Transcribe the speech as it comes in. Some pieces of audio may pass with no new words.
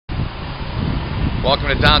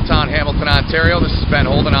Welcome to downtown Hamilton, Ontario. This is Ben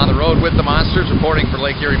Holden on the road with the Monsters, reporting for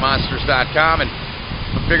LakeErieMonsters.com. And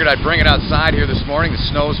I figured I'd bring it outside here this morning. The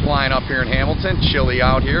snow's flying up here in Hamilton, chilly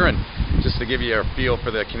out here, and just to give you a feel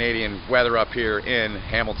for the Canadian weather up here in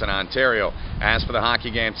Hamilton, Ontario. As for the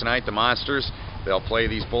hockey game tonight, the Monsters, they'll play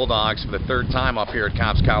these Bulldogs for the third time up here at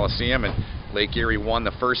Copps Coliseum, and Lake Erie won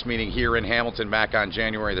the first meeting here in Hamilton back on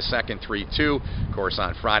January the 2nd, 3-2. Of course,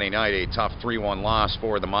 on Friday night, a tough 3-1 loss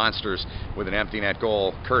for the Monsters with an empty net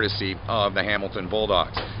goal courtesy of the Hamilton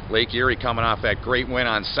Bulldogs. Lake Erie coming off that great win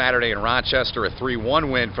on Saturday in Rochester, a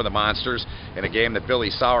 3-1 win for the Monsters in a game that Billy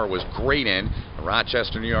Sauer was great in. A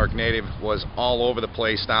Rochester, New York native was all over the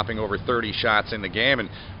place, stopping over 30 shots in the game, and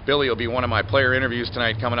Billy will be one of my player interviews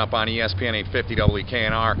tonight coming up on ESPN 850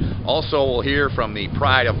 WKNR. Also, we'll hear from the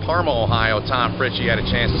pride of Parma, Ohio, Tom Fritchie. Had a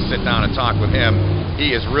chance to sit down and talk with him. He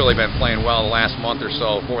has really been playing well the last month or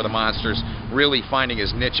so for the Monsters, really finding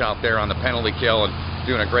his niche out there on the penalty kill and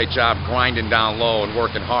doing a great job grinding down low and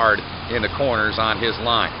working hard in the corners on his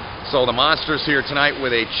line. So the Monsters here tonight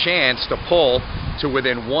with a chance to pull to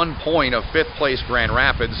within 1 point of 5th place Grand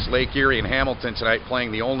Rapids. Lake Erie and Hamilton tonight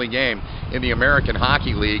playing the only game in the American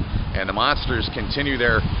Hockey League, and the Monsters continue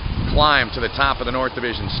their climb to the top of the North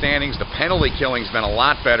Division standings. The penalty killing's been a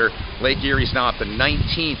lot better. Lake Erie's now up to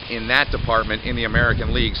 19th in that department in the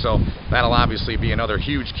American League, so that'll obviously be another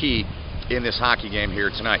huge key in this hockey game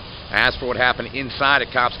here tonight. As for what happened inside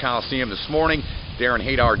at Copps Coliseum this morning, Darren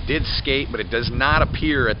Hadar did skate, but it does not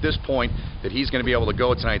appear at this point that he's going to be able to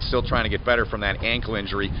go tonight, still trying to get better from that ankle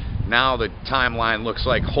injury. Now the timeline looks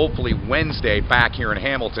like hopefully Wednesday back here in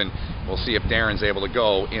Hamilton. We'll see if Darren's able to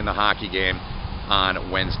go in the hockey game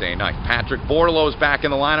on Wednesday night. Patrick Bordeleau's back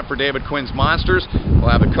in the lineup for David Quinn's Monsters. We'll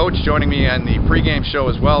have the coach joining me on the pregame show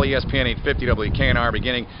as well, ESPN 850 WKNR,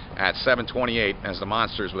 beginning at 7:28 as the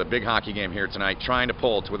Monsters with a big hockey game here tonight, trying to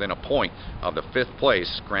pull to within a point of the 5th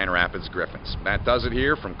place Grand Rapids Griffins. That does it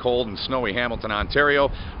here from cold and snowy Hamilton,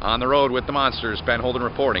 Ontario. On the road with the Monsters, Ben Holden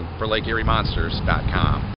reporting for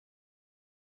LakeErieMonsters.com.